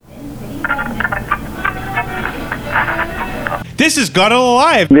This is God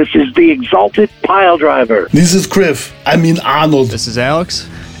Alive. This is the Exalted Pile Driver. This is Griff. Arnold. This is Alex.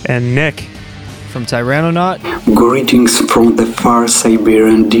 And Nick from Tyrannonaut. Greetings from the far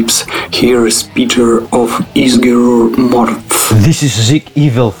Siberian deeps. Here is Peter of Isgerur Morth. This is Zik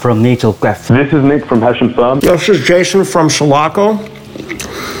Evil from Natal Craft. This is Nick from Hessian Farm. This is Jason from Sulaco.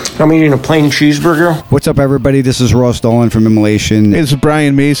 I'm eating a plain cheeseburger. What's up, everybody? This is Ross Dolan from Immolation. It's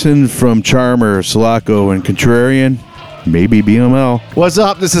Brian Mason from Charmer, Sulaco, and Contrarian. Maybe BML. What's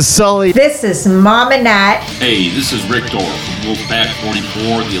up? This is Sully. This is Mama Nat. Hey, this is Rick Dorr from Wolfpack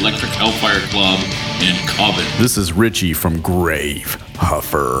 44, the Electric Hellfire Club, and Coven. This is Richie from Grave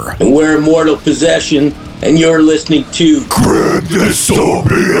Huffer. And we're Immortal Possession, and you're listening to Grand Dystopia.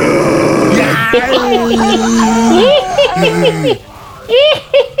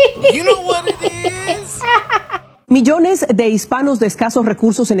 You know what it is? Millones de hispanos de escasos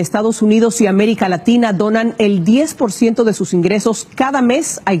recursos en Estados Unidos y América Latina donan el 10% de sus ingresos cada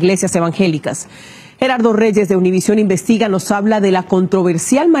mes a iglesias evangélicas. Gerardo Reyes de Univisión Investiga nos habla de la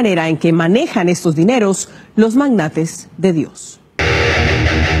controversial manera en que manejan estos dineros los magnates de Dios.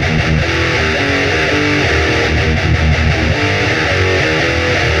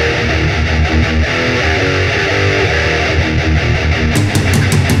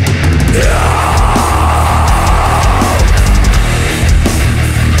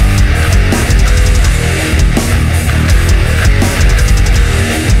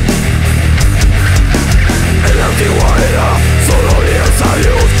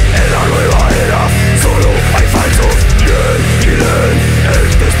 En la nueva era solo hay falsos. Quieren el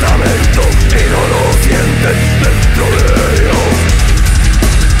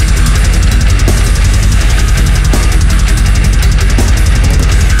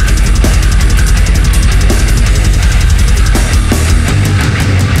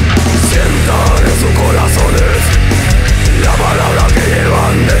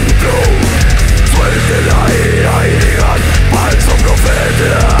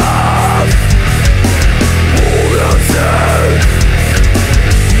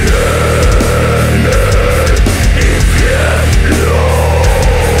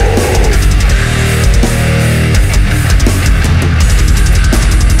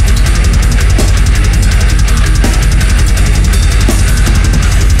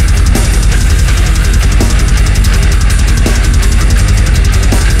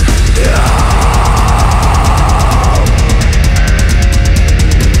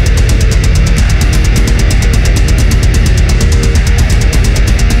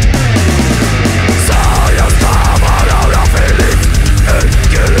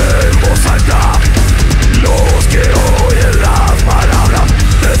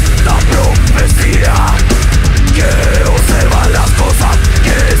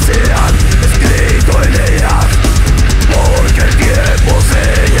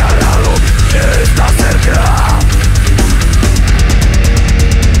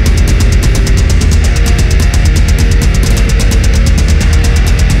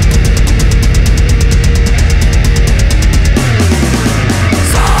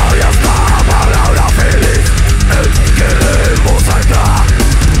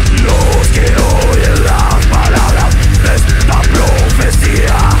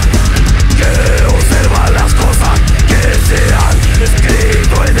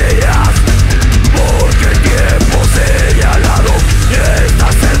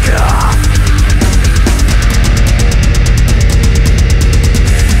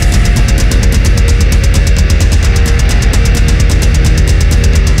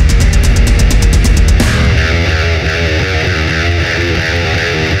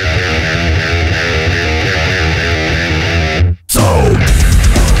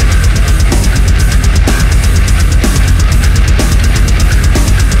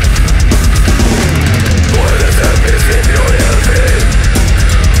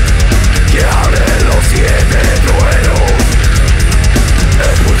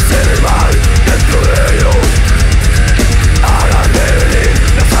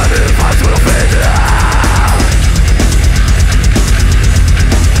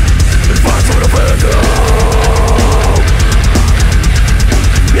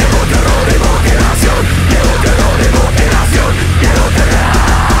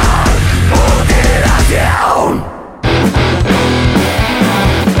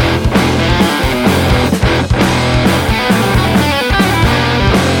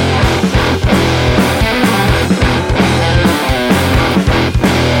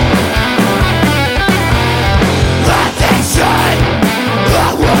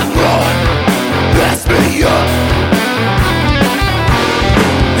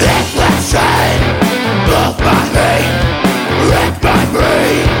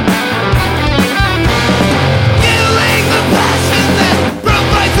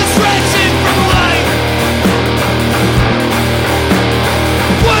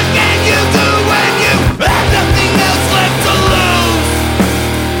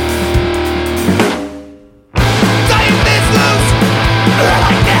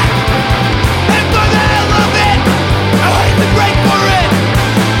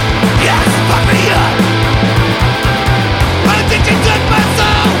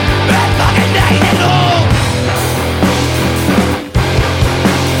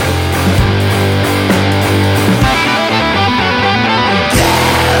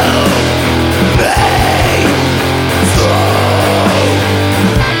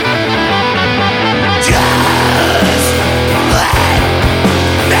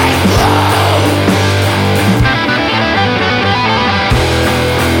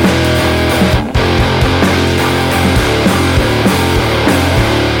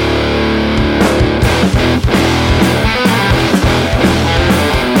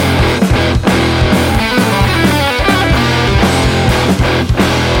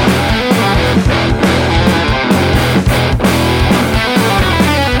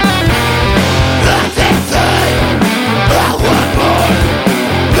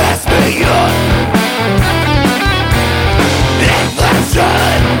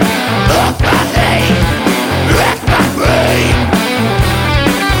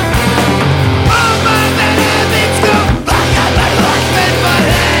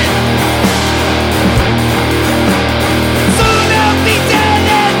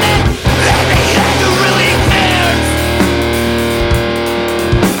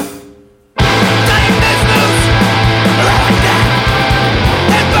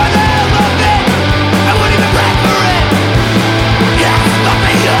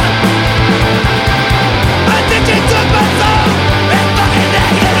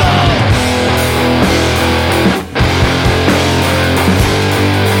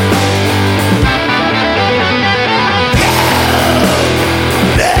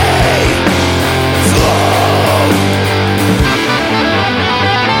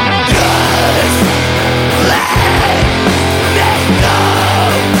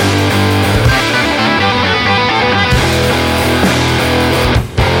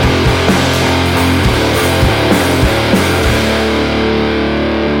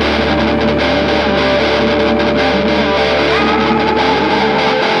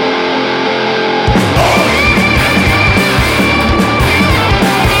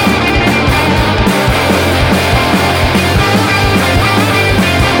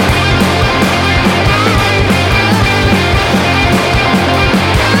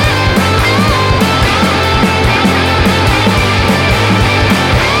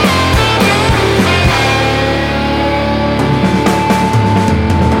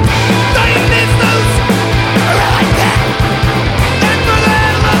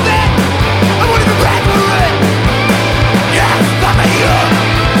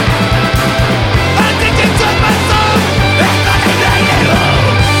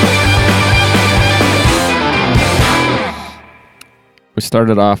We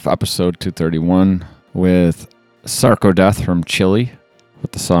started off episode 231 with Sarcodeath from Chile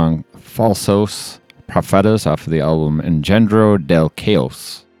with the song Falsos Profetas off of the album Engendro del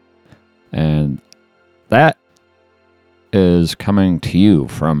Chaos. And that is coming to you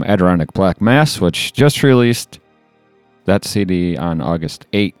from Adirondack Black Mass, which just released that CD on August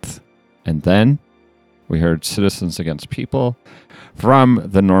 8th. And then we heard Citizens Against People from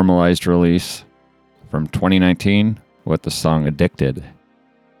the Normalized release from 2019 with the song Addicted.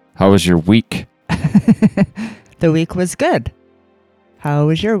 How was your week? The week was good. How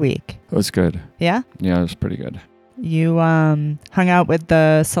was your week? It was good. Yeah? Yeah, it was pretty good. You hung out with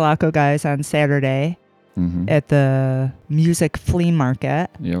the Sulaco guys on Saturday at the music flea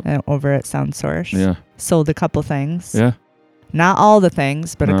market over at Sound Source. Yeah. Sold a couple things. Yeah. Not all the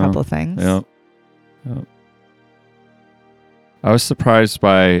things, but a couple things. Yeah. I was surprised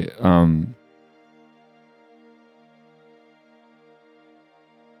by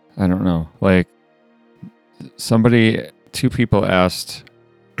I don't know, like two people asked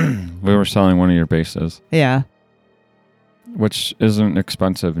we were selling one of your basses. Yeah. Which isn't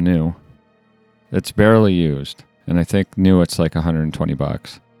expensive new. It's barely used. And I think new it's like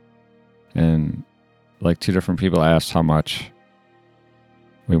 $120. And like two different people asked how much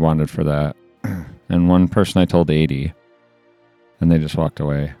we wanted for that. And one person I told 80 and they just walked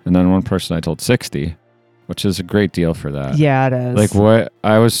away. And then one person I told 60, which is a great deal for that. Yeah, it is. Like what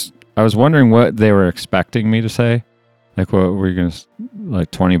I was wondering what they were expecting me to say. Like what were you going to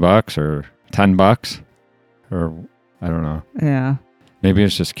like $20 or $10 or I don't know. Yeah. Maybe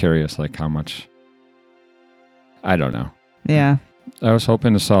it's just curious like how much. I don't know. Yeah. I was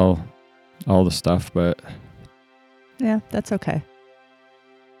hoping to sell all the stuff, but yeah, that's okay.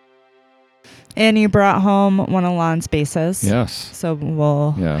 And you brought home one of Lon's basses. Yes. So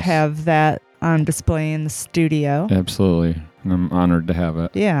we'll have that on display in the studio. Absolutely. And I'm honored to have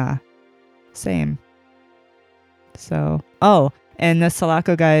it. Yeah. Same. So, and the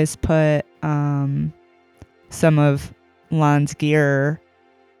Sulaco guys put some of Lon's gear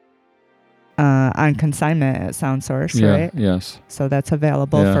on consignment at Sound Source, right? Yes. So that's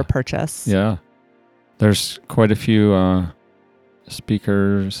available for purchase. Yeah. There's quite a few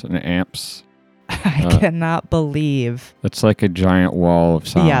speakers and amps. I cannot believe. It's like a giant wall of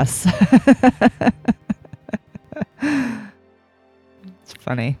sound. Yes. It's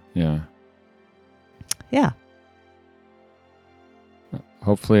funny. Yeah. Yeah.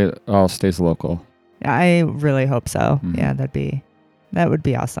 Hopefully it all stays local. I really hope so. Mm-hmm. Yeah, that would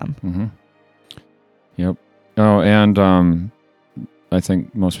be awesome. Mm-hmm. Yep. Oh, and I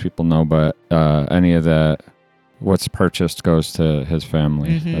think most people know, but any of that, what's purchased goes to his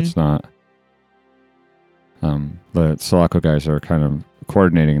family. Mm-hmm. That's not. The Sulaco guys are kind of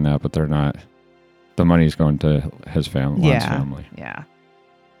coordinating that, but they're not. The money's going to his family. Lon's family. Yeah.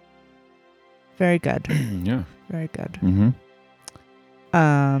 Very good. Yeah. Very good.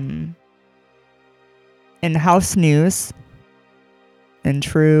 Mm-hmm. In house news, in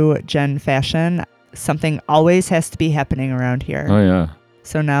true Jen fashion, something always has to be happening around here. Oh, yeah.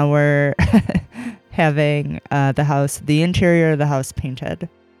 So now we're having the interior of the house painted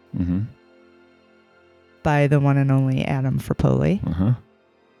by the one and only Adam Frapoli. Uh-huh.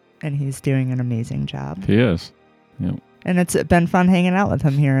 And he's doing an amazing job. He is. Yep. And it's been fun hanging out with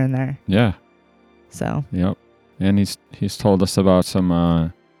him here and there. Yeah. So. Yep. And he's told us about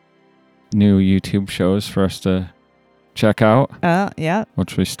some new YouTube shows for us to check out. Yeah.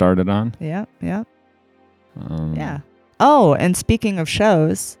 Which we started on. Yeah. Yeah. Yeah. Oh, and speaking of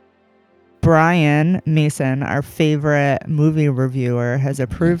shows, Brian Mason, our favorite movie reviewer, has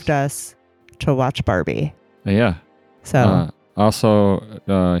approved us to watch Barbie. Yeah. So.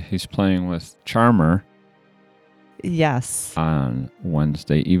 Also, he's playing with Charmer. Yes. On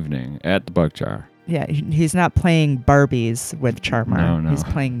Wednesday evening at the Bug Jar. Yeah, he's not playing Barbies with Charmer. No. He's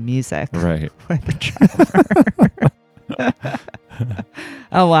playing music right. with Charmer.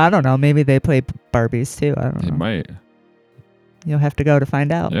 Oh, well, I don't know. Maybe they play Barbies too. I don't know. They might. You'll have to go to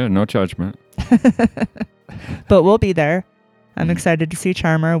find out. Yeah, no judgment. But we'll be there. I'm excited to see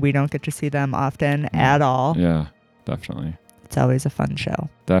Charmer. We don't get to see them often at all. Yeah, definitely. It's always a fun show.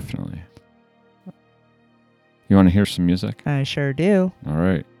 Definitely. You want to hear some music? I sure do. All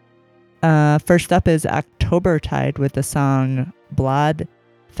right. First up is Octobertide with the song Blood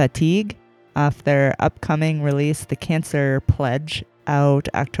Fatigue off their upcoming release, The Cancer Pledge, out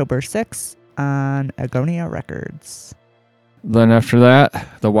October 6th on Agonia Records. Then after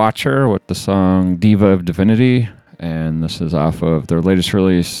that, The Watcher with the song Diva of Divinity, and this is off of their latest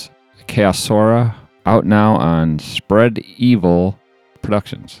release, Chaosora, out now on Spread Evil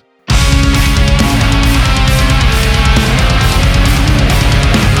Productions.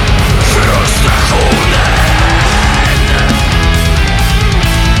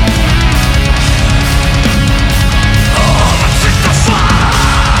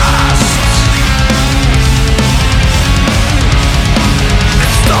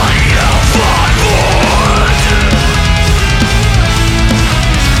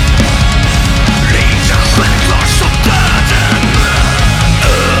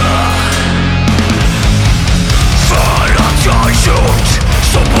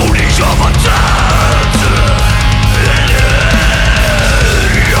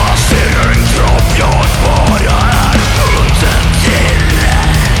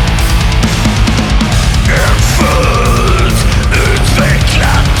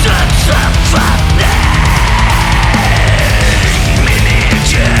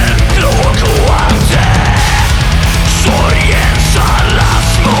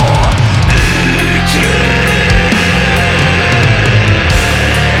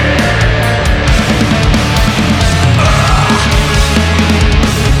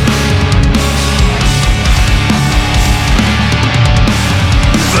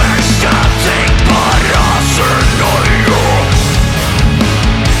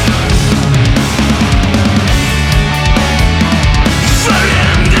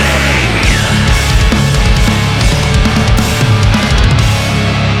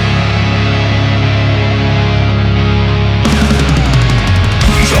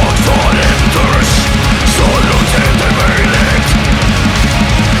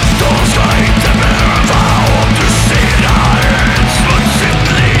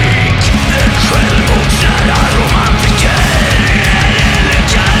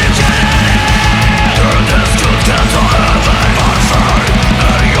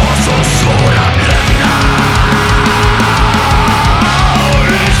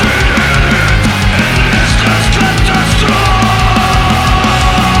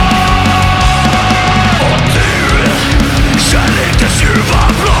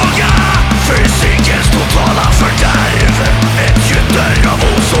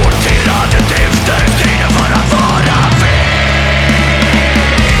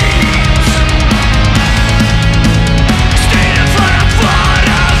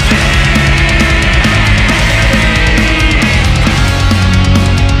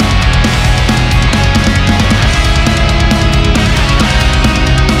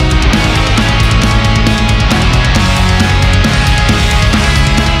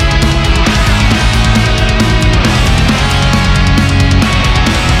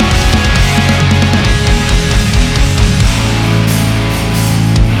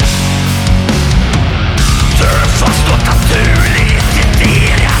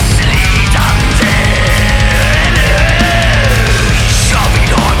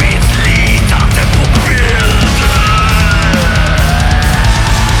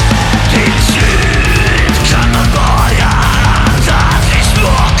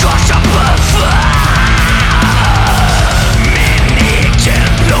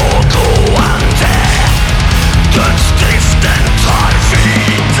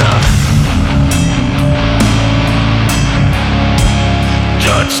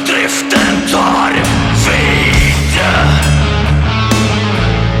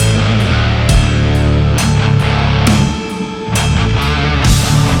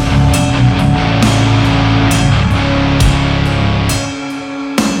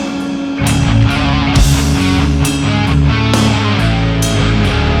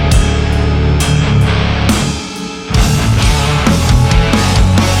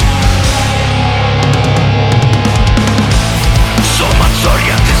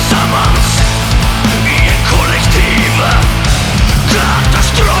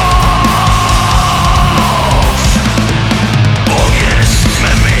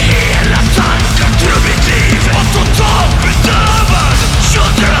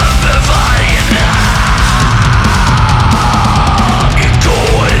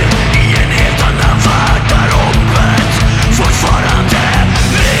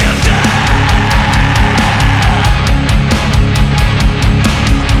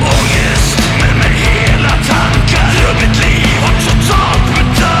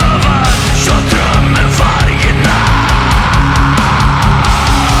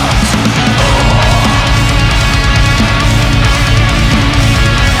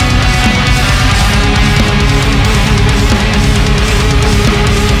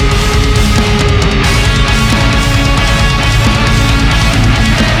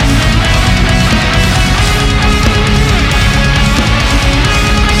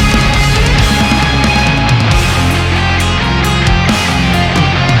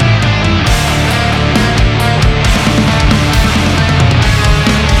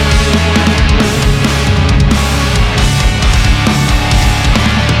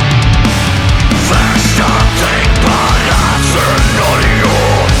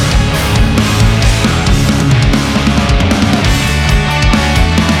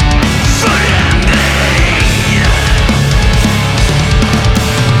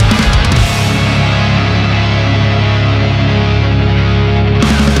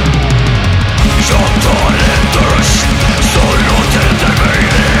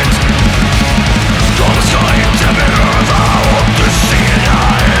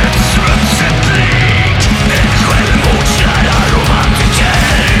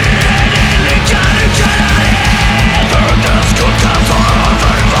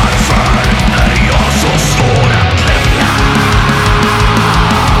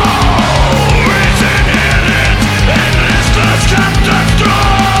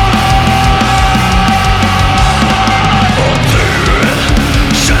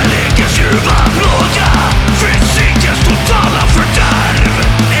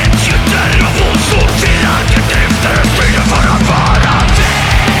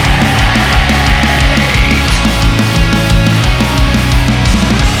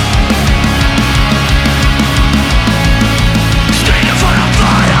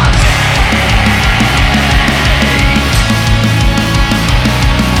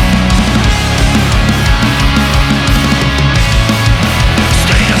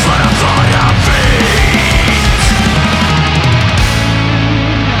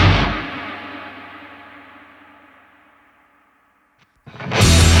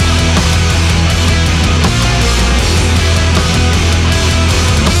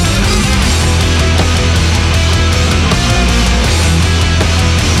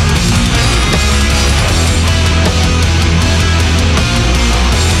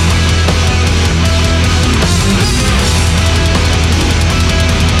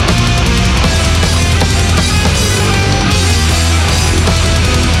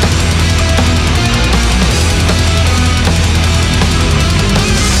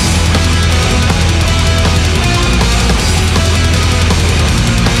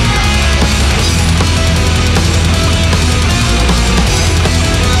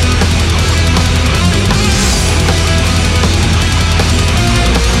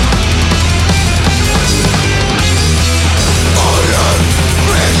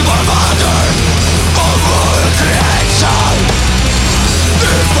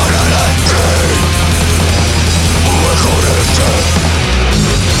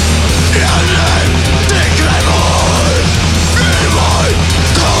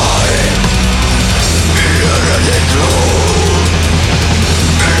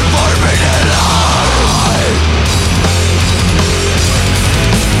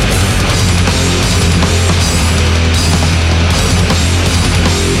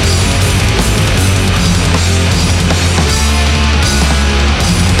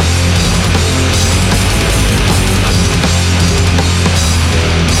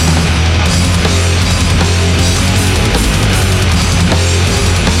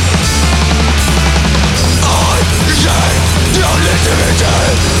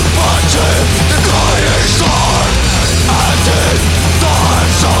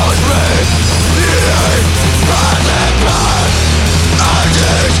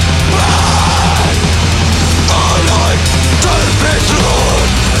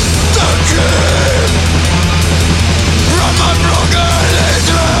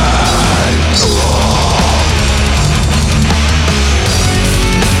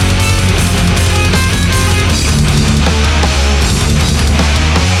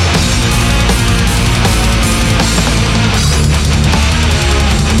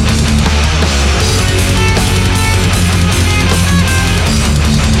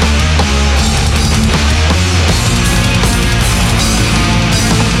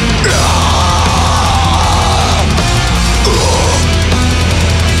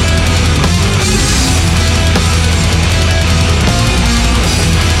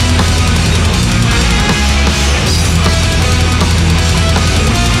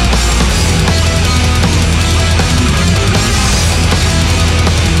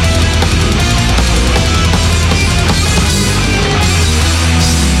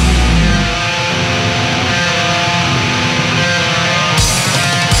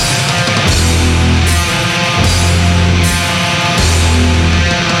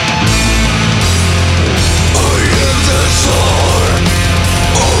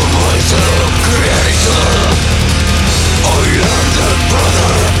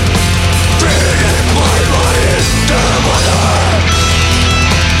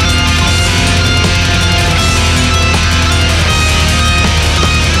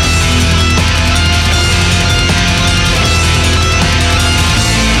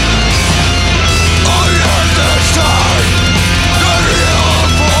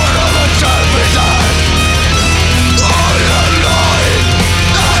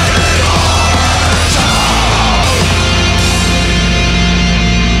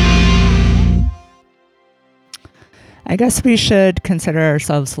 I guess we should consider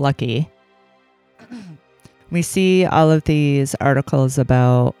ourselves lucky. We see all of these articles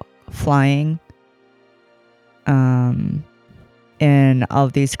about flying, and all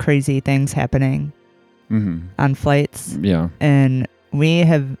of these crazy things happening on flights. Yeah. And we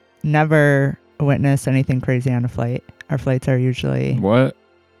have never witnessed anything crazy on a flight. Our flights are usually... What?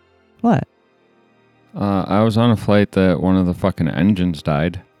 What? I was on a flight that one of the fucking engines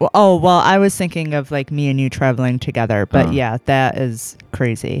died. Well, I was thinking of like me and you traveling together, but yeah, that is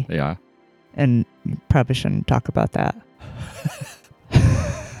crazy. Yeah. And you probably shouldn't talk about that.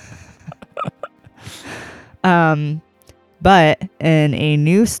 But in a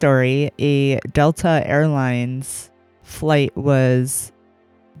news story, a Delta Airlines flight was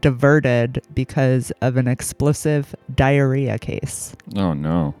diverted because of an explosive diarrhea case. Oh,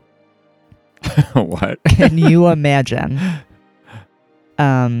 no. What? Can you imagine?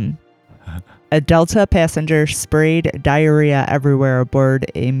 A Delta passenger sprayed diarrhea everywhere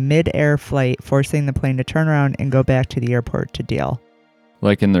aboard a mid-air flight, forcing the plane to turn around and go back to the airport to deal.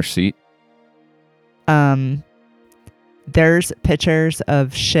 Like in their seat? There's pictures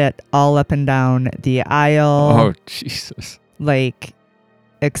of shit all up and down the aisle. Oh, Jesus. Like,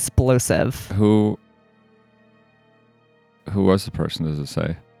 explosive. Who was the person, does it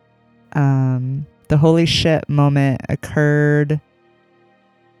say? The holy shit moment occurred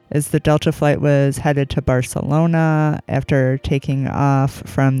as the Delta flight was headed to Barcelona after taking off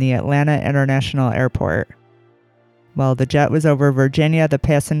from the Atlanta International Airport. While the jet was over Virginia, the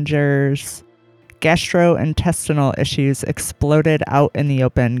passengers' gastrointestinal issues exploded out in the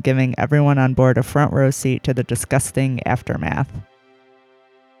open, giving everyone on board a front row seat to the disgusting aftermath.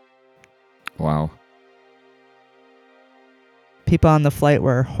 Wow. People on the flight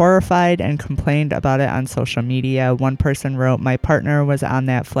were horrified and complained about it on social media. One person wrote, "My partner was on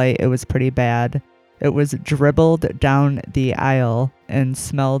that flight. It was pretty bad. It was dribbled down the aisle and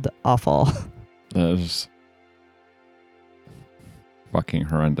smelled awful." That is fucking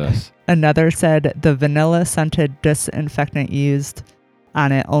horrendous. Another said the vanilla-scented disinfectant used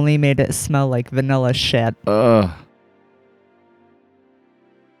on it only made it smell like vanilla shit. Ugh.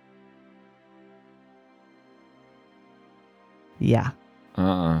 Yeah.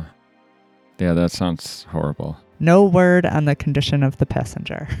 Yeah, that sounds horrible. No word on the condition of the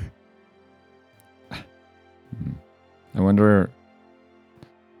passenger. I wonder...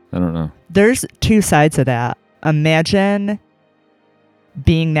 I don't know. There's two sides of that. Imagine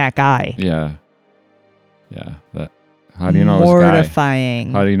being that guy. Yeah. Yeah. How do you know it was a guy?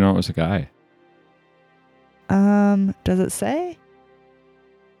 Mortifying. How do you know it was a guy? Does it say?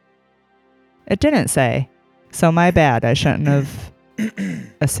 It didn't say. So my bad. I shouldn't have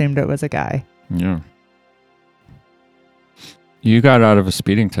assumed it was a guy. Yeah. You got out of a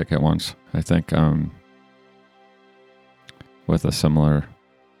speeding ticket once, I think, with a similar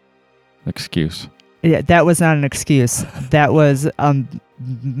excuse. Yeah, that was not an excuse. That was a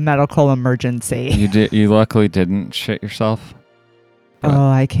medical emergency. You luckily didn't shit yourself. Oh,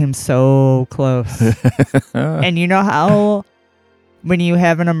 I came so close. And you know how when you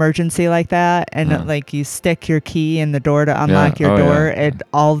have an emergency like that and like you stick your key in the door to unlock your door, it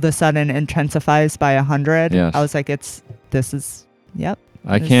all of a sudden intensifies by 100. Yes. I was like, this is gonna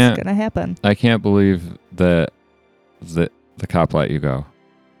happen. I can't believe that the cop let you go.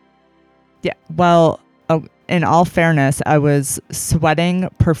 Yeah. Well, in all fairness, I was sweating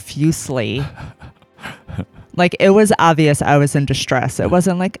profusely. Like, it was obvious I was in distress. It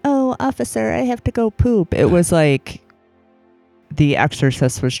wasn't like, "Oh, officer, I have to go poop." It was like The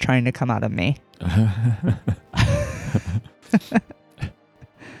Exorcist was trying to come out of me.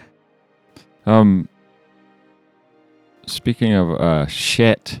 Speaking of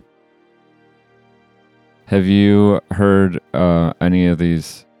shit, have you heard any of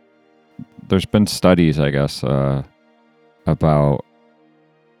these? There's been studies, I guess, about,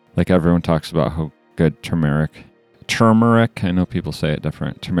 like, everyone talks about how good turmeric, I know people say it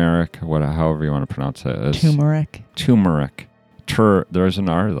different, turmeric, however you want to pronounce it, is turmeric. There's an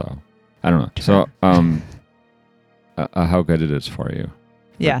R though. I don't know. So, how good it is for you.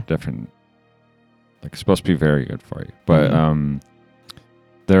 Yeah. Different. Like, it's supposed to be very good for you. But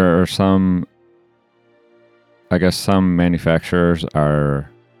there are some, I guess some manufacturers are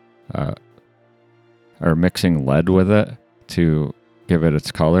mixing lead with it to give it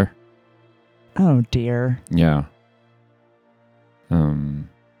its color. Oh dear. Yeah.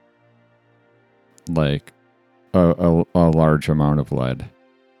 Like a large amount of lead,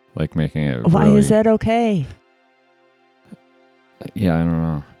 like making it. Why is that okay? Yeah, I don't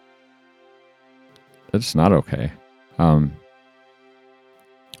know. It's not okay.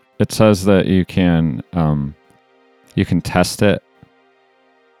 It says that you can You can test it.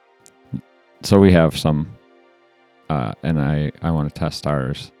 So we have some, and I want to test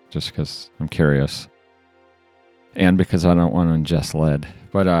ours just because I'm curious. And because I don't want to ingest lead.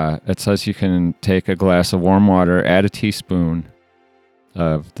 But it says you can take a glass of warm water, add a teaspoon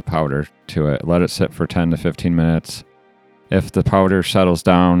of the powder to it, let it sit for 10 to 15 minutes. If the powder settles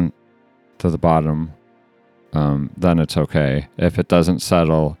down to the bottom, then it's okay. If it doesn't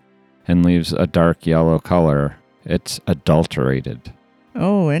settle and leaves a dark yellow color, it's adulterated.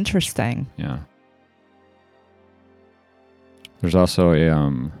 Oh, interesting. Yeah. There's also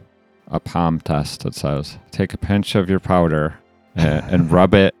a palm test that says take a pinch of your powder and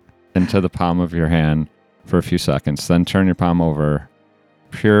rub it into the palm of your hand for a few seconds. Then turn your palm over.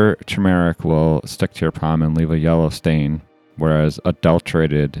 Pure turmeric will stick to your palm and leave a yellow stain, whereas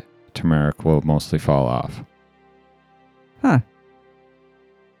adulterated turmeric will mostly fall off. Huh.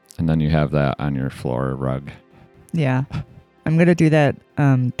 And then you have that on your floor or rug. Yeah. I'm going to do that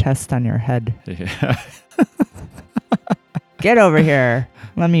test on your head. Yeah. Get over here.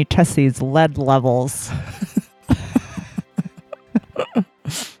 Let me test these lead levels.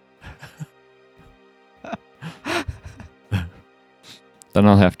 Then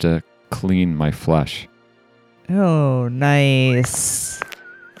I'll have to clean my flesh. Oh, nice.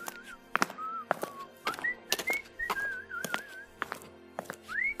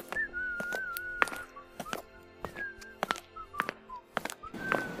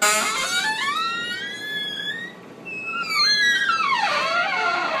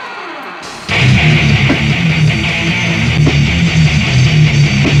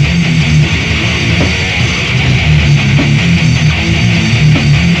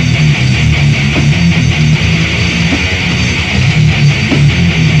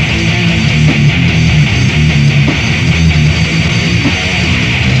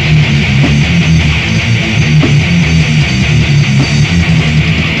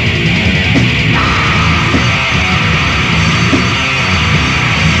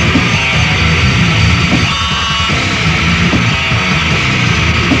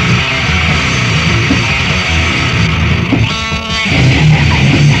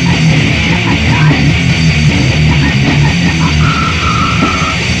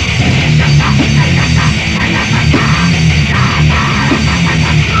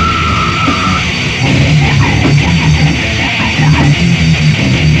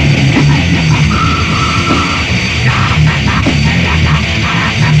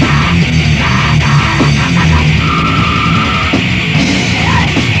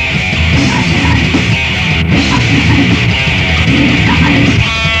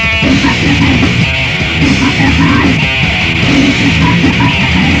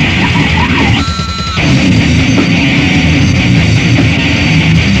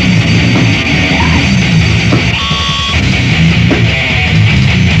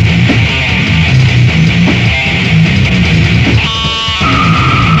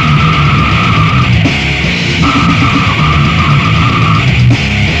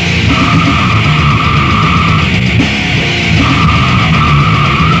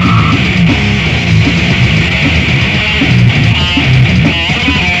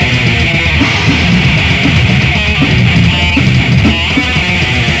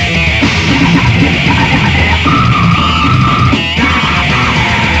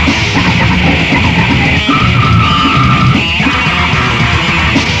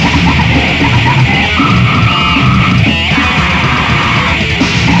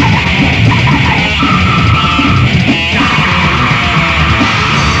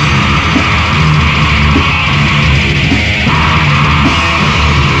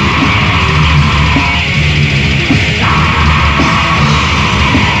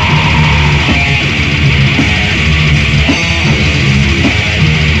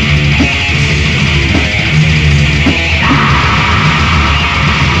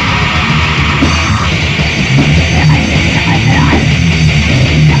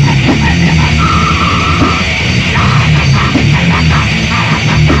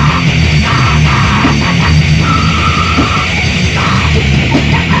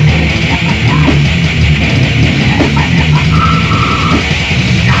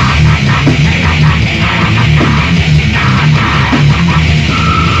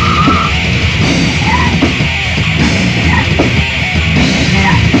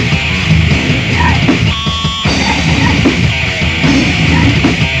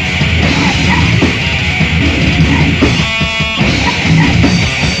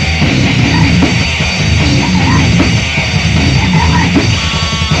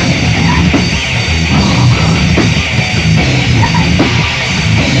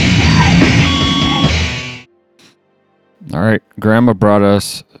 All right. Grandma brought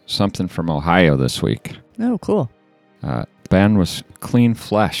us something from Ohio this week. Oh, cool. The band was Clean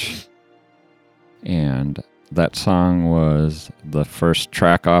Flesh. And that song was the first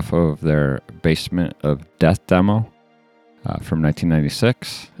track off of their Basement of Death demo from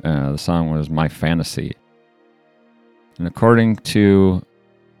 1996. The song was My Fantasy. And according to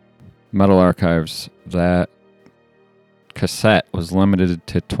Metal Archives, that cassette was limited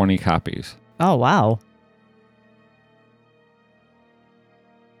to 20 copies. Oh, wow.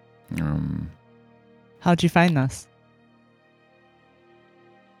 How'd you find this?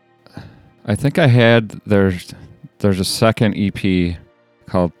 I think I had there's a second EP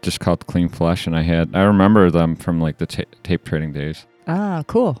called Clean Flesh, and I remember them from like the tape trading days. Ah,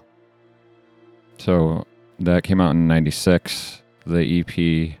 cool. So that came out in '96. The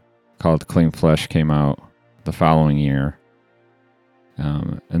EP called Clean Flesh came out the following year,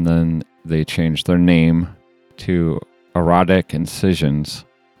 and then they changed their name to Erotic Incisions,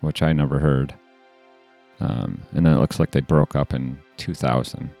 which I never heard. And then it looks like they broke up in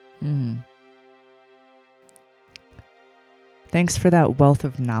 2000. Mm. Thanks for that wealth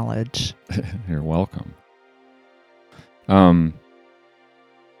of knowledge. You're welcome. Have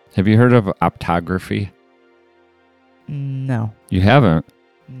you heard of optography? No. You haven't?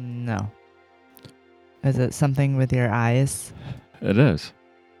 No. Is it something with your eyes? It is.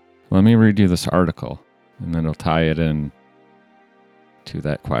 Let me read you this article, and then it'll tie it in to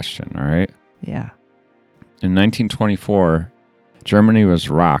that question, all right? Yeah. In 1924, Germany was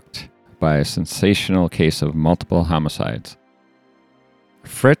rocked by a sensational case of multiple homicides.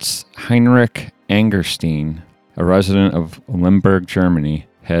 Fritz Heinrich Angerstein, a resident of Limburg, Germany,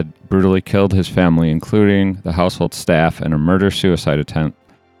 had brutally killed his family, including the household staff, in a murder-suicide attempt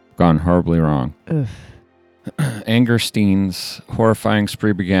gone horribly wrong. Oof. Angerstein's horrifying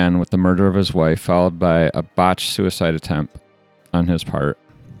spree began with the murder of his wife, followed by a botched suicide attempt on his part.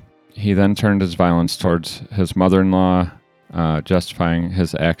 He then turned his violence towards his mother-in-law, justifying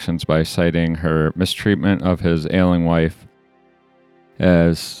his actions by citing her mistreatment of his ailing wife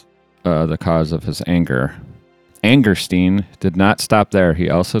as the cause of his anger. Angerstein did not stop there. He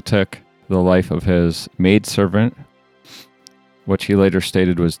also took the life of his maidservant, which he later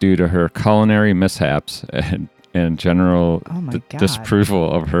stated was due to her culinary mishaps and general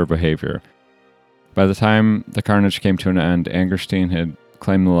disapproval of her behavior. By the time the carnage came to an end, Angerstein had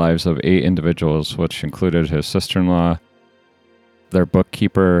claimed the lives of 8 individuals, which included his sister-in-law, their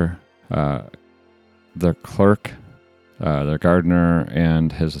bookkeeper, their clerk, their gardener,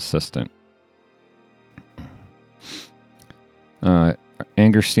 and his assistant.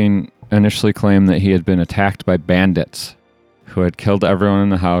 Angerstein initially claimed that he had been attacked by bandits who had killed everyone in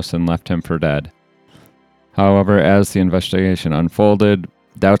the house and left him for dead. However, as the investigation unfolded,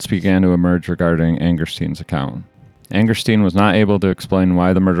 doubts began to emerge regarding Angerstein's account. Angerstein was not able to explain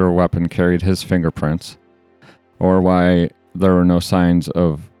why the murder weapon carried his fingerprints, or why there were no signs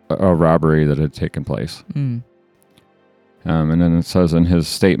of a robbery that had taken place. Mm. And then it says in his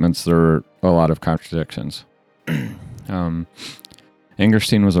statements there were a lot of contradictions.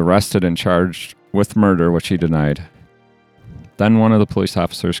 Angerstein was arrested and charged with murder, which he denied. Then one of the police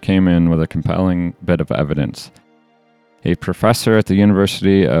officers came in with a compelling bit of evidence. A professor at the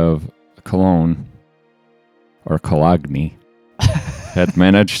University of Cologne, or Cologne, had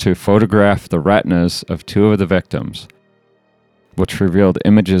managed to photograph the retinas of 2 of the victims, which revealed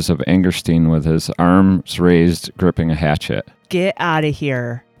images of Angerstein with his arms raised gripping a hatchet. Get out of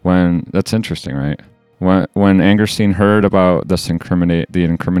here. That's interesting, right? When Angerstein heard about the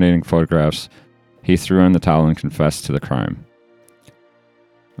incriminating photographs, he threw in the towel and confessed to the crime.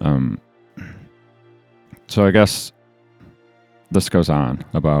 So I guess this goes on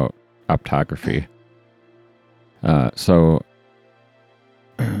about optography. So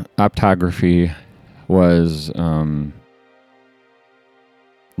optography was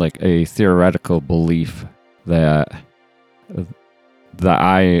like a theoretical belief that the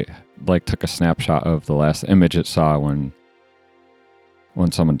eye like took a snapshot of the last image it saw when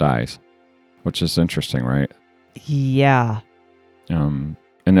someone dies, which is interesting, right? Yeah.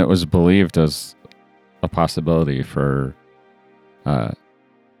 And it was believed as a possibility for the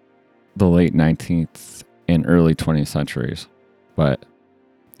late 19th and early 20th centuries, but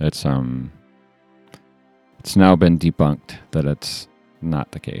it's now been debunked that it's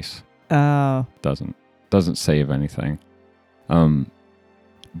not the case. Oh. Doesn't save anything.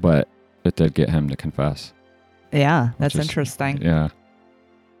 But it did get him to confess. Yeah, that's interesting. Yeah.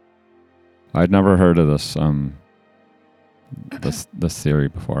 I'd never heard of this this theory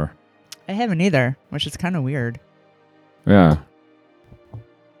before. I haven't either, which is kind of weird. Yeah.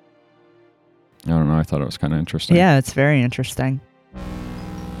 don't know. I thought it was kind of interesting. Yeah, it's very interesting.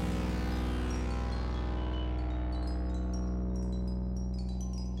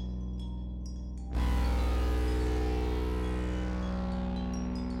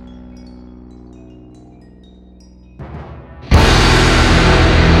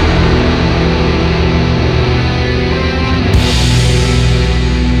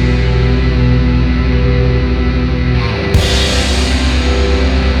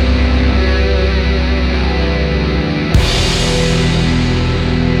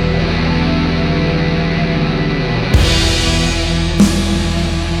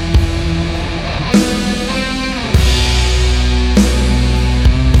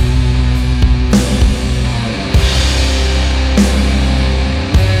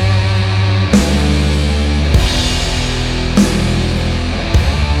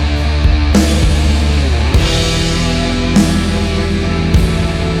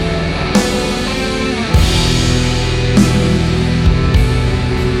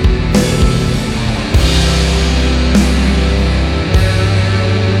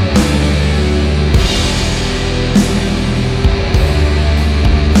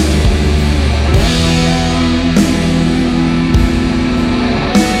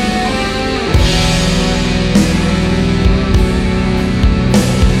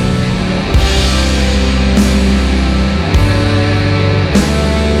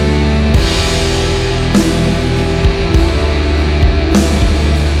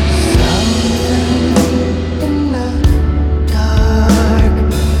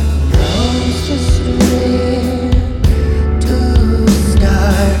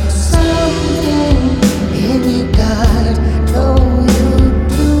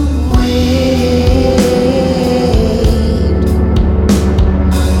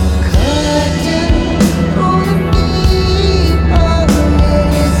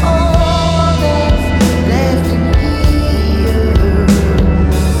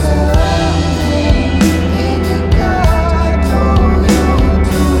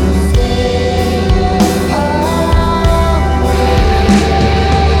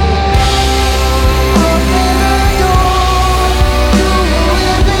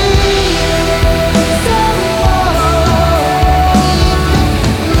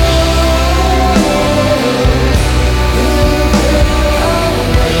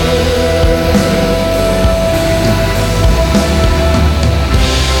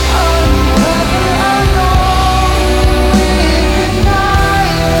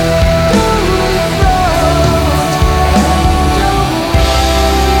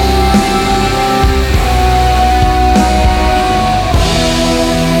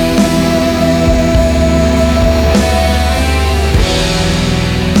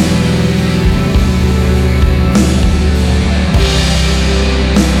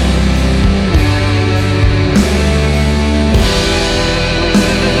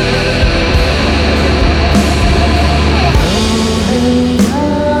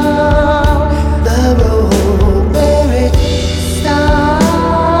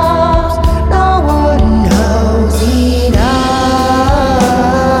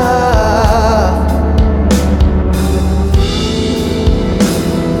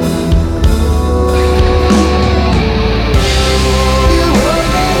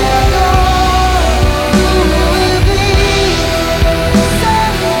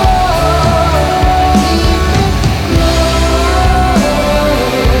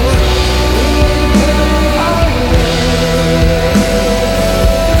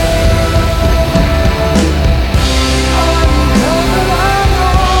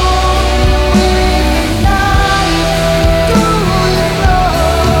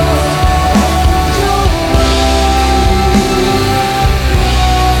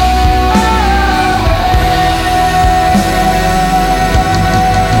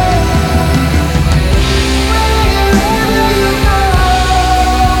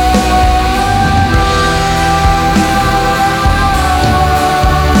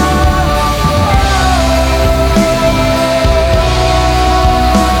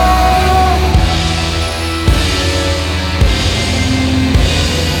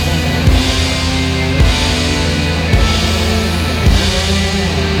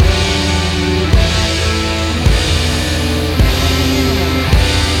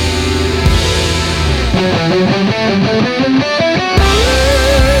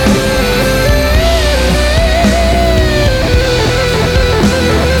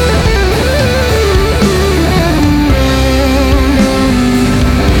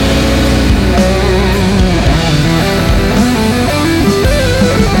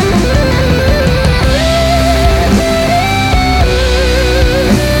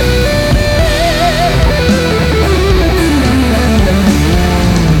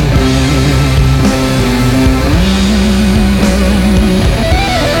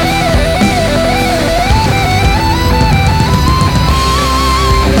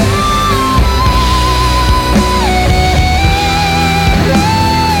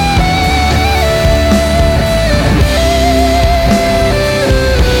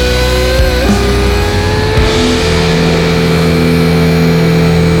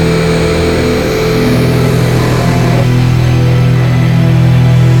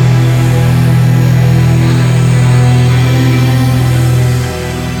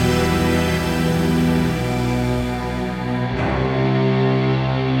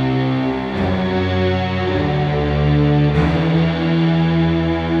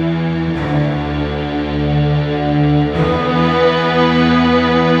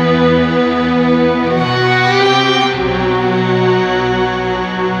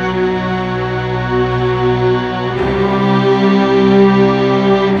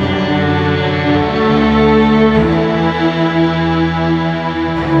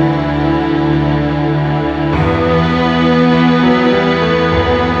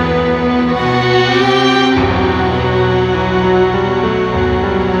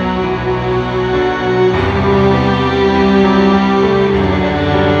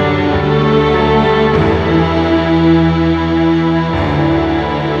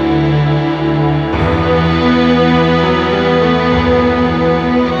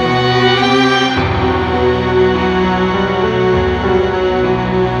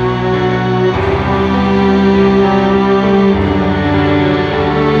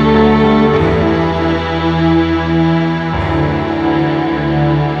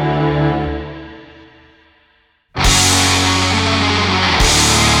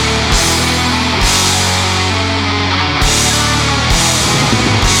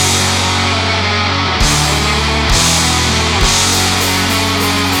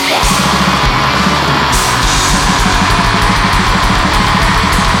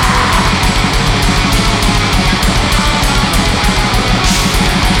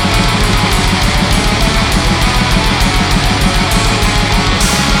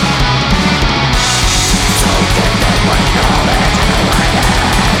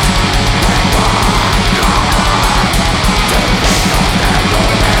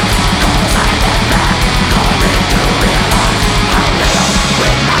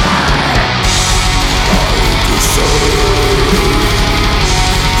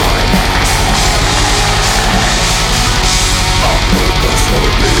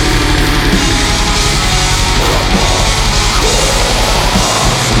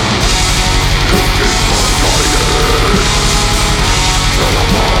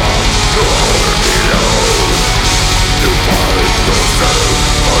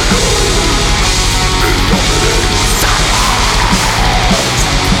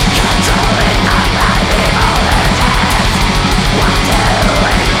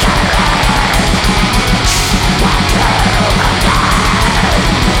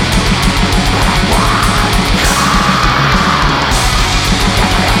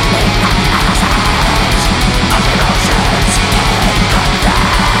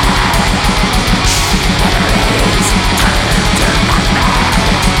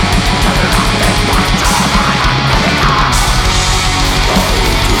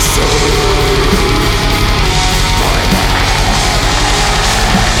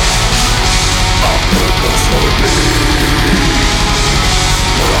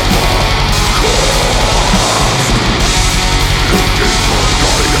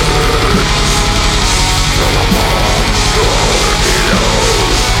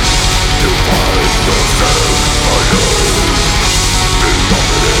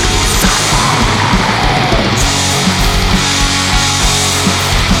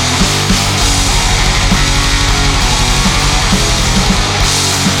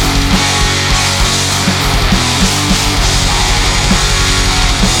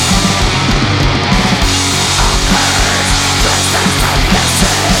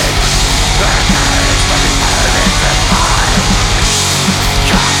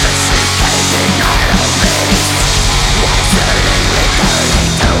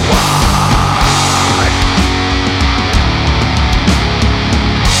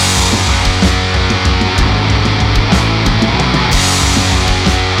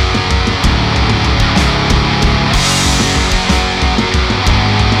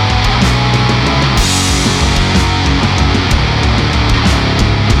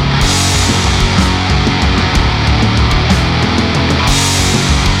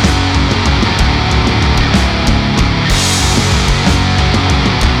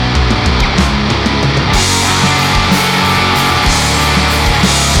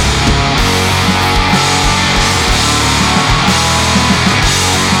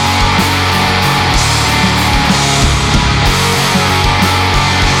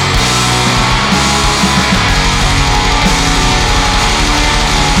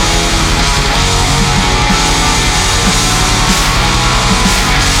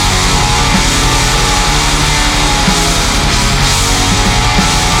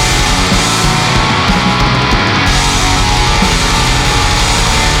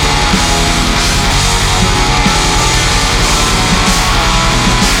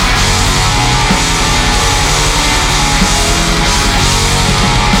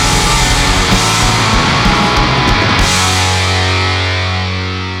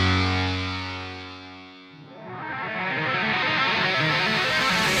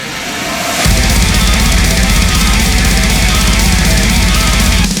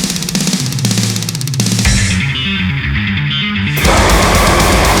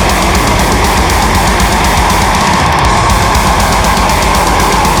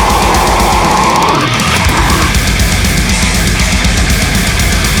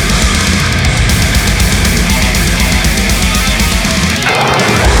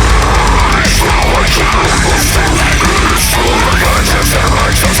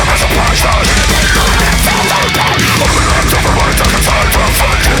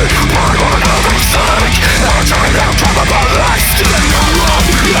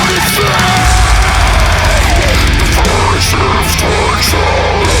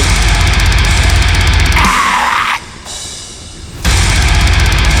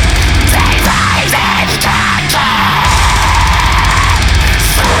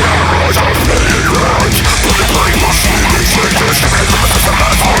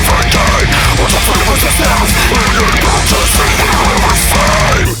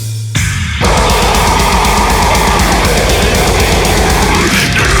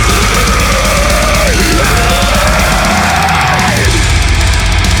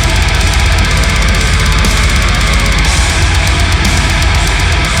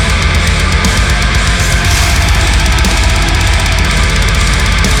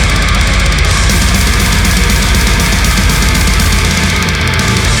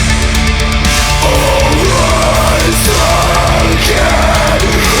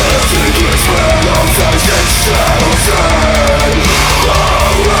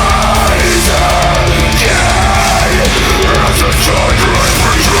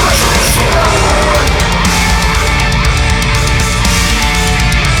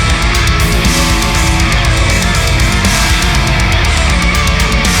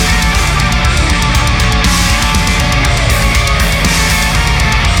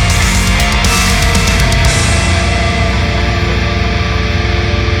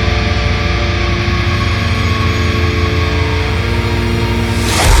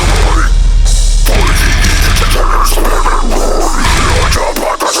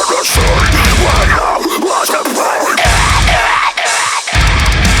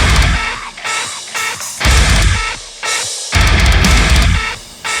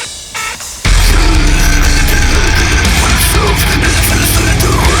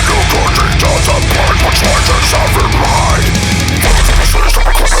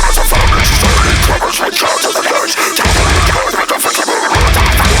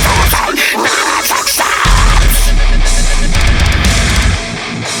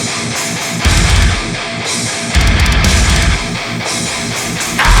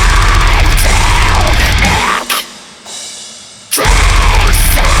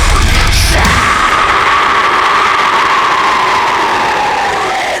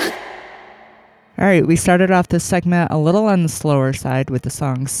 right, we started off this segment a little on the slower side with the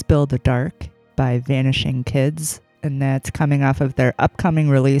song Spill the Dark by Vanishing Kids, and that's coming off of their upcoming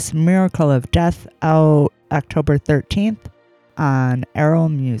release Miracle of Death, out October 13th on Arrow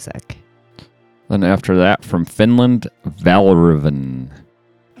Music. Then after that, from Finland, Valraven.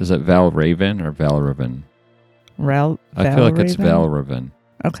 Is it Valraven or Valraven? I feel like it's Valraven.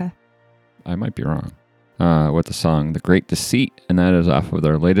 Okay. I might be wrong. With the song The Great Deceit, and that is off of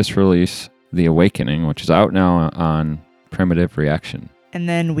their latest release, The Awakening, which is out now on Primitive Reaction. And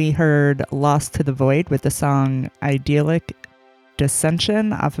then we heard Lost to the Void with the song Idyllic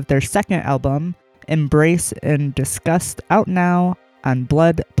Dissension off of their second album, Embrace and Disgust, out now on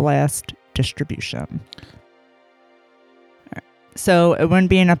Blood Blast Distribution. Right. So it wouldn't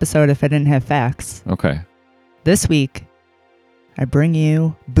be an episode if I didn't have facts. Okay. This week, I bring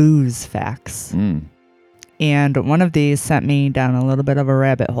you booze facts. And one of these sent me down a little bit of a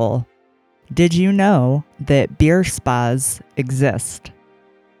rabbit hole. Did you know that beer spas exist?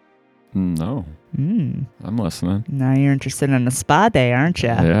 No. I'm listening. Now you're interested in a spa day, aren't you?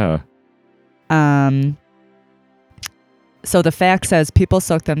 Yeah. So the fact says people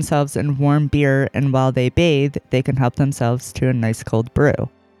soak themselves in warm beer, and while they bathe, they can help themselves to a nice cold brew.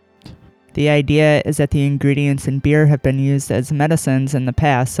 The idea is that the ingredients in beer have been used as medicines in the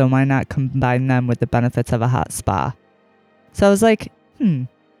past, so why not combine them with the benefits of a hot spa? So I was like, this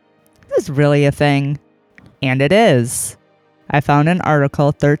is really a thing. And it is. I found an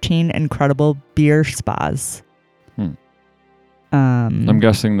article, 13 Incredible Beer Spas. I'm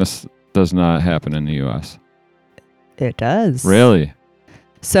guessing this does not happen in the U.S. It does. Really?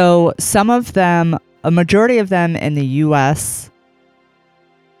 So some of them, a majority of them in the U.S.,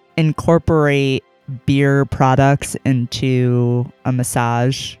 incorporate beer products into a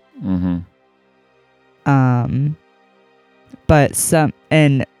massage. But some,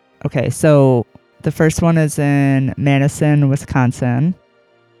 and okay, so the first one is in Madison, Wisconsin.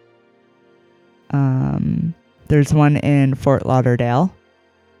 There's one in Fort Lauderdale.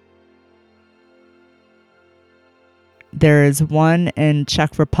 There is one in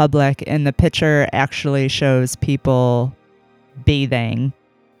Czech Republic, and the picture actually shows people bathing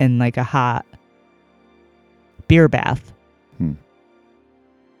in like a hot beer bath.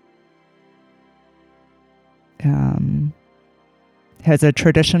 Has a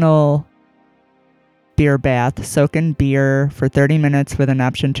traditional beer bath, soak in beer for 30 minutes with an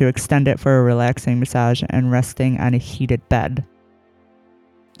option to extend it for a relaxing massage and resting on a heated bed.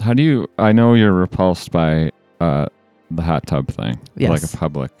 How do you, I know you're repulsed by the hot tub thing. Yes. Like a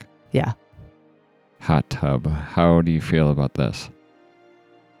public. Yeah. Hot tub. How do you feel about this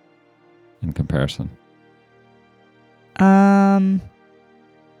in comparison? I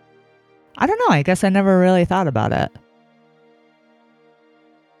don't know. I guess I never really thought about it.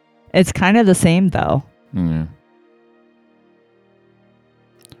 It's kind of the same, though. Yeah.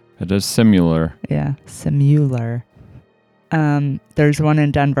 It is similar. Yeah, similar. There's one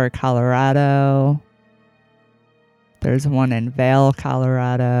in Denver, Colorado. There's one in Vail,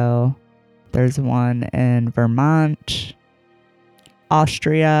 Colorado. There's one in Vermont,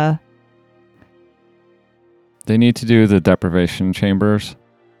 Austria. They need to do the deprivation chambers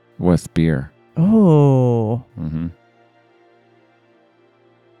with beer. Oh. Mm-hmm.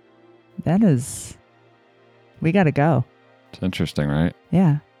 That is... We gotta go. It's interesting, right?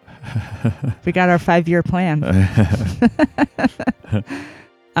 Yeah. We got our 5-year plan.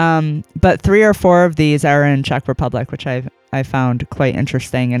 But 3 or 4 of these are in Czech Republic, which I found quite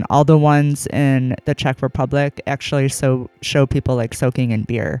interesting. And all the ones in the Czech Republic actually show people like soaking in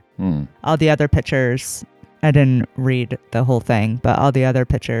beer. All the other pictures, I didn't read the whole thing, but all the other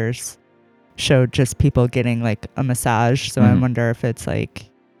pictures showed just people getting like a massage. So I wonder if it's like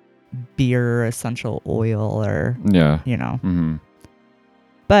beer essential oil or, you know. Mm-hmm.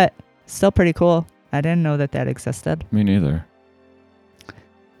 But still pretty cool. I didn't know that existed. Me neither.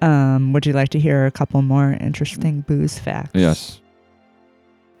 Would you like to hear a couple more interesting booze facts? Yes.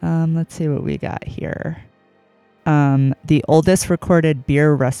 Let's see what we got here. The oldest recorded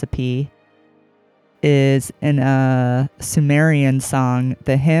beer recipe is in a Sumerian song,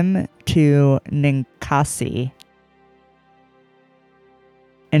 the hymn to Ninkasi.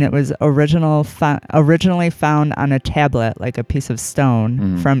 And it was originally found on a tablet, like a piece of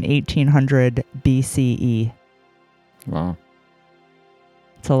stone, from 1800 BCE. Wow.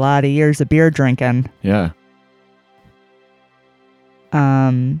 It's a lot of years of beer drinking. Yeah.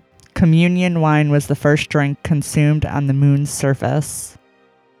 Communion wine was the first drink consumed on the moon's surface.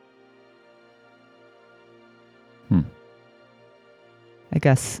 I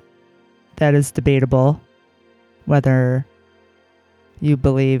guess that is debatable whether you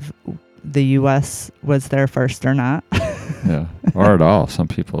believe the U.S. was there first or not. Yeah, or at all. Some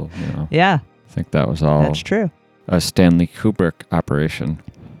people, Yeah, think that was all that's true. a Stanley Kubrick operation.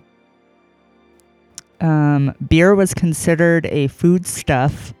 Beer was considered a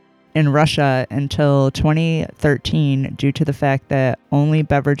foodstuff in Russia until 2013 due to the fact that only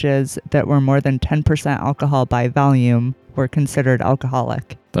beverages that were more than 10% alcohol by volume were considered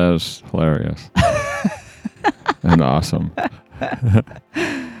alcoholic. That is hilarious and awesome.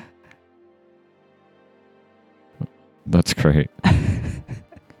 That's great.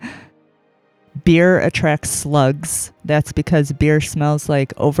 Beer attracts slugs. That's because beer smells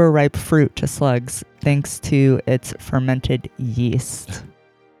like overripe fruit to slugs, thanks to its fermented yeast.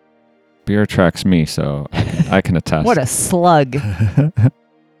 Beer attracts me, so I can attest. What a slug.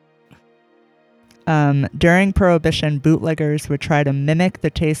 During Prohibition, bootleggers would try to mimic the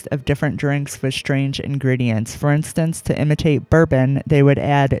taste of different drinks with strange ingredients. For instance, to imitate bourbon, they would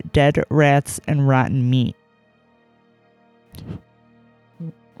add dead rats and rotten meat.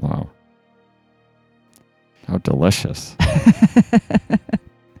 Wow. How delicious. Let's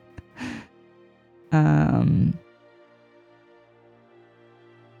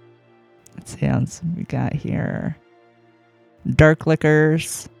see what else we got here. Dark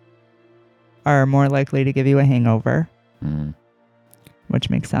liquors are more likely to give you a hangover, which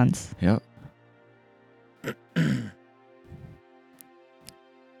makes sense. Yep.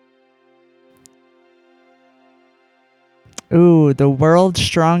 Ooh, the world's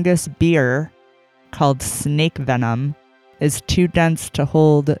strongest beer, called Snake Venom, is too dense to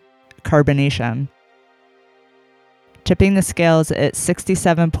hold carbonation. Tipping the scales at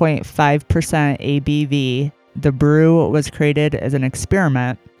 67.5% ABV, the brew was created as an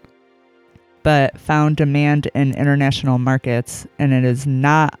experiment, but found demand in international markets, and it is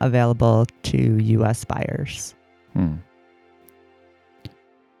not available to U.S. buyers. I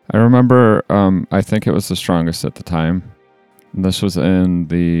remember, I think it was the strongest at the time. This was in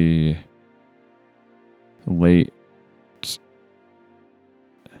the late...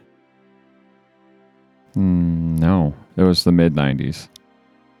 no, it was the mid-90s.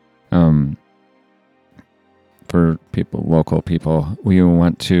 For people, local people, we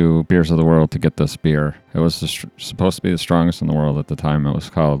went to Beers of the World to get this beer. It was supposed to be the strongest in the world at the time. I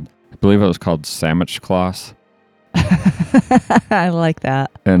believe it was called Samichlaus. I like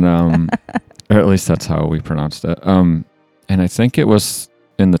that. And, or at least that's how we pronounced it. And I think it was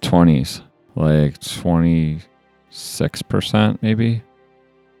in the 20s, like 26% maybe.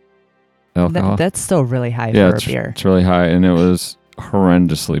 Alcohol. That's still really high Yeah, for a beer. It's really high, and it was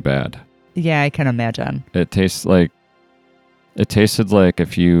horrendously bad. Yeah, I can imagine. It tasted like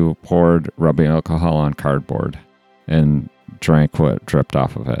if you poured rubbing alcohol on cardboard and drank what dripped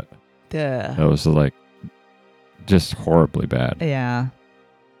off of it. Duh. It was like just horribly bad. Yeah.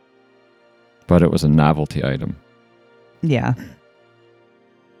 But it was a novelty item. Yeah.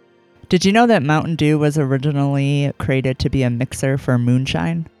 Did you know that Mountain Dew was originally created to be a mixer for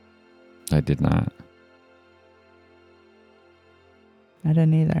moonshine? I did not. I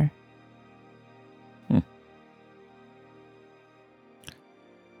didn't either.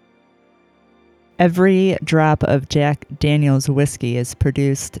 Every drop of Jack Daniel's whiskey is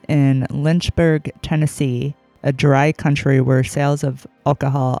produced in Lynchburg, Tennessee, a dry country where sales of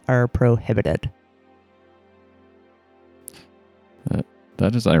alcohol are prohibited.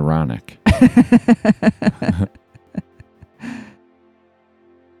 That is ironic.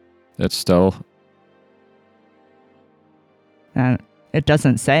 It's still... It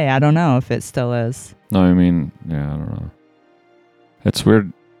doesn't say. I don't know if it still is. No, I mean, yeah, I don't know. It's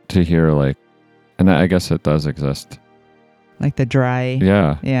weird to hear, like, and I guess it does exist. Like the dry...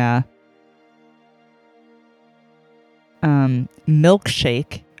 Yeah. Yeah.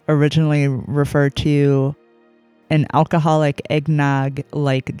 Milkshake originally referred to an alcoholic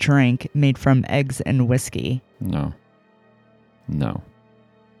eggnog-like drink made from eggs and whiskey. No.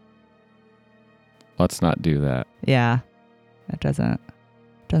 Let's not do that. Yeah. That doesn't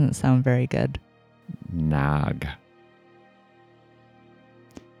sound very good. Nog.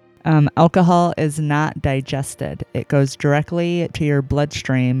 Alcohol is not digested. It goes directly to your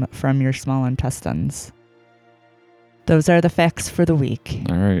bloodstream from your small intestines. Those are the facts for the week.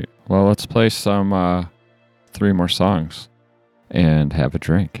 All right. Well, let's play some 3 more songs and have a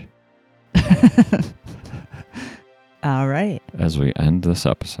drink. All right. As we end this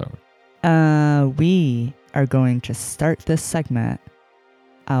episode. We are going to start this segment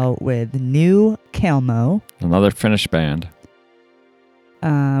out with New Calmo. Another Finnish band.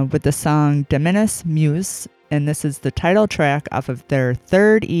 With the song Dominus Muse, and this is the title track off of their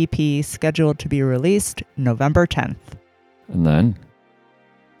 3rd EP scheduled to be released November 10th. And then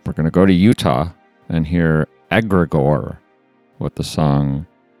We're going to go to Utah and hear Egregore with the song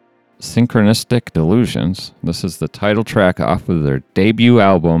Synchronistic Delusions. This is the title track off of their debut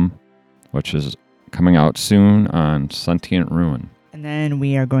album, which is coming out soon on Sentient Ruin. And then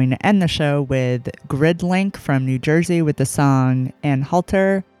we are going to end the show with Gridlink from New Jersey with the song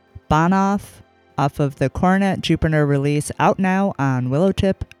Anhalter Bahnhof off of the Coronet Jupiter release, out now on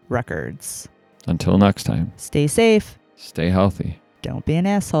Willowtip Records. Until next time. Stay safe. Stay healthy. Don't be an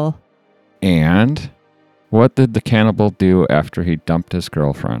asshole. And what did the cannibal do after he dumped his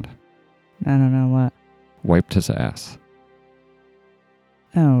girlfriend? I don't know what. Wiped his ass.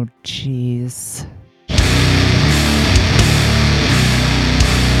 Oh, jeez.